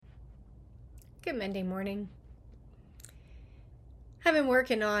Good Monday morning. I've been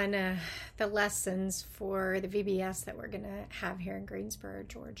working on the lessons for the VBS that we're going to have here in Greensboro,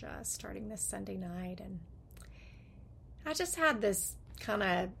 Georgia, starting this Sunday night. And I just had this kind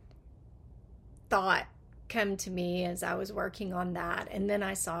of thought come to me as I was working on that. And then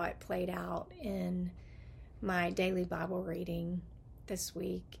I saw it played out in my daily Bible reading this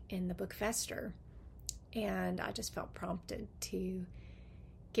week in the book of Esther. And I just felt prompted to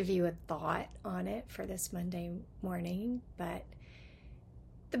give you a thought on it for this Monday morning. But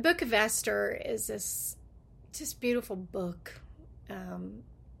the book of Esther is this just beautiful book.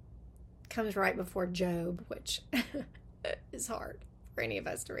 Comes right before Job, which is hard for any of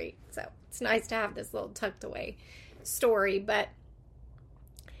us to read. So it's nice to have this little tucked away story. But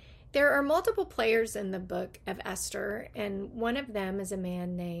there are multiple players in the book of Esther, and one of them is a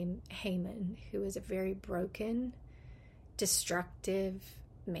man named Haman, who is a very broken, destructive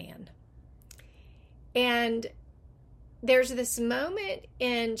man. And there's this moment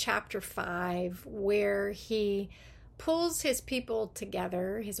in chapter 5 where he pulls his people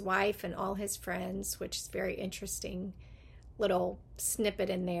together, his wife and all his friends, which is very interesting little snippet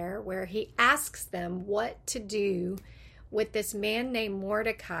in there, where he asks them what to do with this man named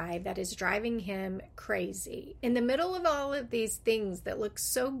Mordecai that is driving him crazy. In the middle of all of these things that look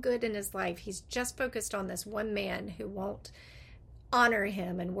so good in his life, he's just focused on this one man who won't honor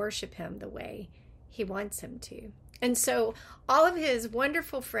him and worship him the way he wants him to. And so all of his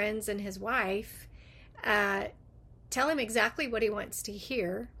wonderful friends and his wife tell him exactly what he wants to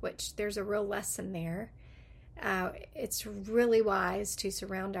hear, which there's a real lesson there. It's really wise to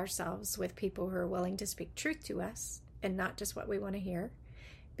surround ourselves with people who are willing to speak truth to us and not just what we want to hear,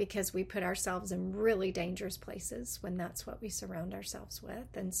 because we put ourselves in really dangerous places when that's what we surround ourselves with.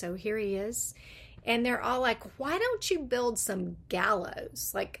 And so here he is. And they're all like, why don't you build some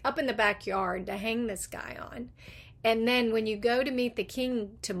gallows, like up in the backyard to hang this guy on? And then when you go to meet the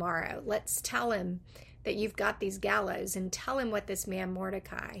king tomorrow, let's tell him that you've got these gallows and tell him what this man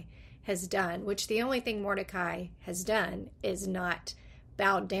Mordecai has done, which the only thing Mordecai has done is not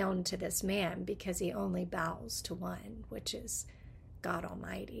bow down to this man, because he only bows to one, which is God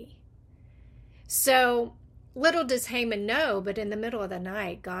Almighty. So little does Haman know, but in the middle of the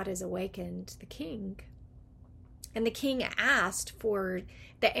night, God has awakened the king. And the king asked for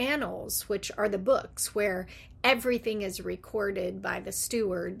the annals, which are the books where everything is recorded by the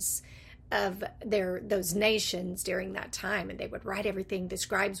stewards of those nations during that time. And they would write everything, the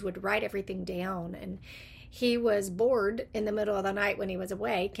scribes would write everything down. And he was bored in the middle of the night when he was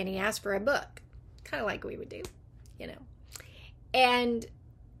awake, and he asked for a book, kind of like we would do,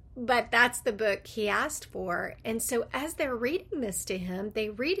 But that's the book he asked for. And so as they're reading this to him, they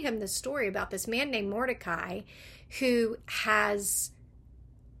read him the story about this man named Mordecai who has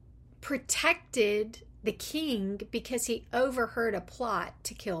protected the king because he overheard a plot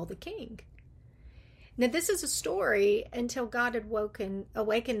to kill the king. Now, this is a story until God had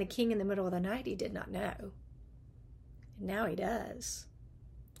awakened the king in the middle of the night. He did not know. And now he does.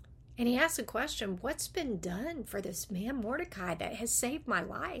 And he asks a question, what's been done for this man Mordecai that has saved my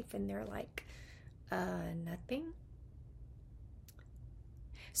life? And they're like, nothing.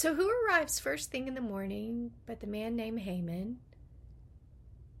 So who arrives first thing in the morning but the man named Haman,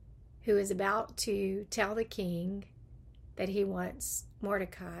 who is about to tell the king that he wants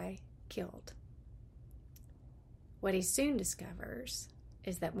Mordecai killed? What he soon discovers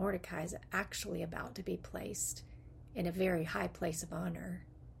is that Mordecai is actually about to be placed in a very high place of honor.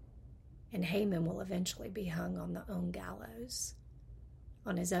 And Haman will eventually be hung on the own gallows,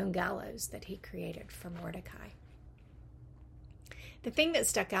 on his own gallows that he created for Mordecai. The thing that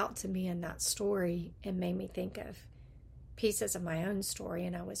stuck out to me in that story and made me think of pieces of my own story,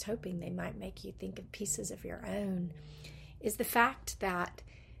 and I was hoping they might make you think of pieces of your own, is the fact that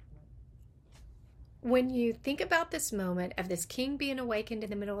when you think about this moment of this king being awakened in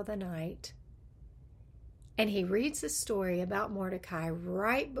the middle of the night, and he reads the story about Mordecai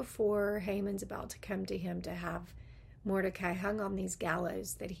right before Haman's about to come to him to have Mordecai hung on these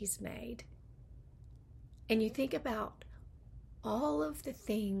gallows that he's made. And you think about all of the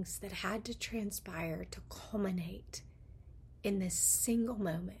things that had to transpire to culminate in this single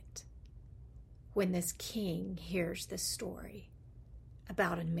moment when this king hears this story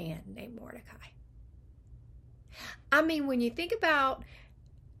about a man named Mordecai. I mean, when you think about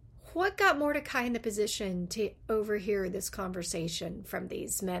what got Mordecai in the position to overhear this conversation from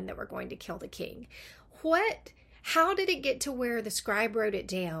these men that were going to kill the king, what How did it get to where the scribe wrote it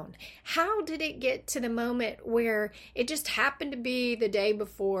down? How did it get to the moment where it just happened to be the day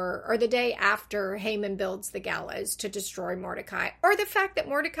before or the day after Haman builds the gallows to destroy Mordecai? Or the fact that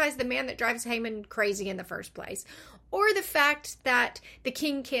Mordecai is the man that drives Haman crazy in the first place? Or the fact that the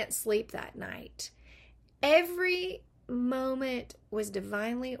king can't sleep that night? Every moment was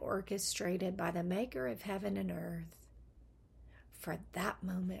divinely orchestrated by the maker of heaven and earth for that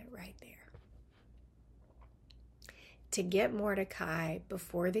moment right there. To get Mordecai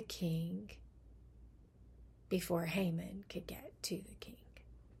before the king, before Haman could get to the king.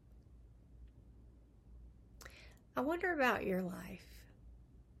 I wonder about your life.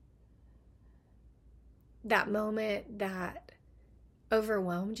 That moment that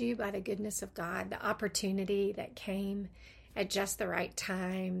overwhelmed you by the goodness of God, the opportunity that came at just the right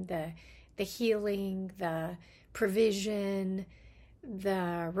time, the healing, the provision,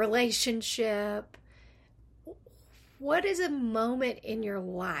 the relationship. What is a moment in your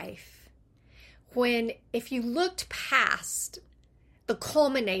life when, if you looked past the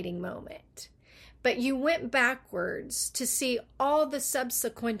culminating moment, but you went backwards to see all the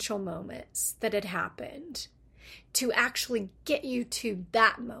subsequential moments that had happened to actually get you to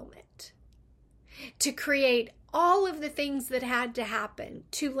that moment, to create all of the things that had to happen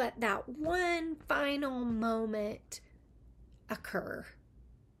to let that one final moment occur?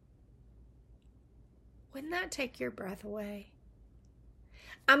 Wouldn't that take your breath away?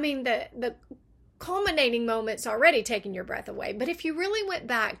 I mean, the culminating moment's already taken your breath away, but if you really went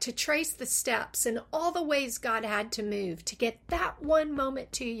back to trace the steps and all the ways God had to move to get that one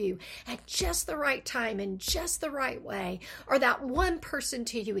moment to you at just the right time and just the right way, or that one person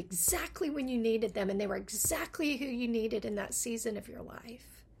to you exactly when you needed them and they were exactly who you needed in that season of your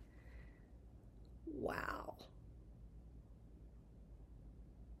life. Wow.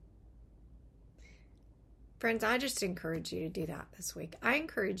 Friends, I just encourage you to do that this week. I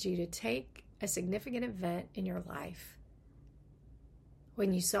encourage you to take a significant event in your life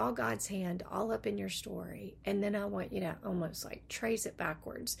when you saw God's hand all up in your story, and then I want you to almost like trace it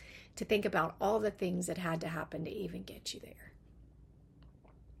backwards to think about all the things that had to happen to even get you there.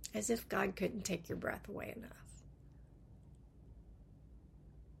 As if God couldn't take your breath away enough.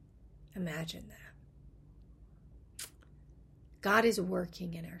 Imagine that. God is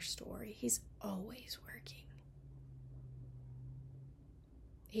working in our story. He's always working.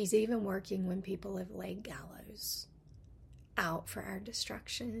 He's even working when people have laid gallows out for our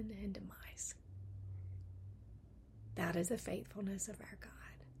destruction and demise. That is the faithfulness of our God.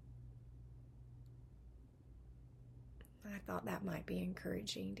 I thought that might be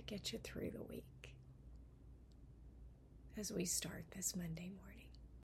encouraging to get you through the week as we start this Monday morning.